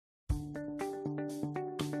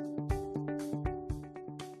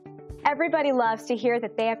Everybody loves to hear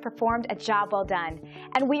that they have performed a job well done,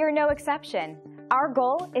 and we are no exception. Our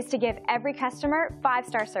goal is to give every customer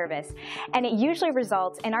 5-star service, and it usually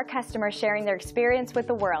results in our customers sharing their experience with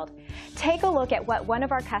the world. Take a look at what one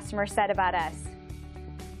of our customers said about us.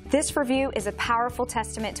 This review is a powerful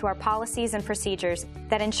testament to our policies and procedures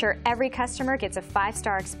that ensure every customer gets a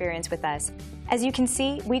 5-star experience with us. As you can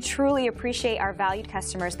see, we truly appreciate our valued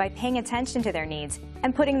customers by paying attention to their needs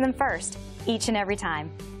and putting them first, each and every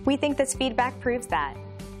time. We think this feedback proves that.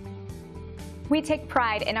 We take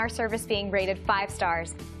pride in our service being rated 5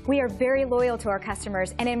 stars. We are very loyal to our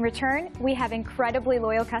customers, and in return, we have incredibly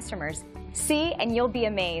loyal customers. See, and you'll be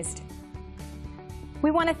amazed. We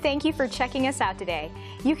want to thank you for checking us out today.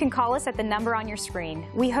 You can call us at the number on your screen.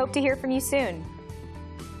 We hope to hear from you soon.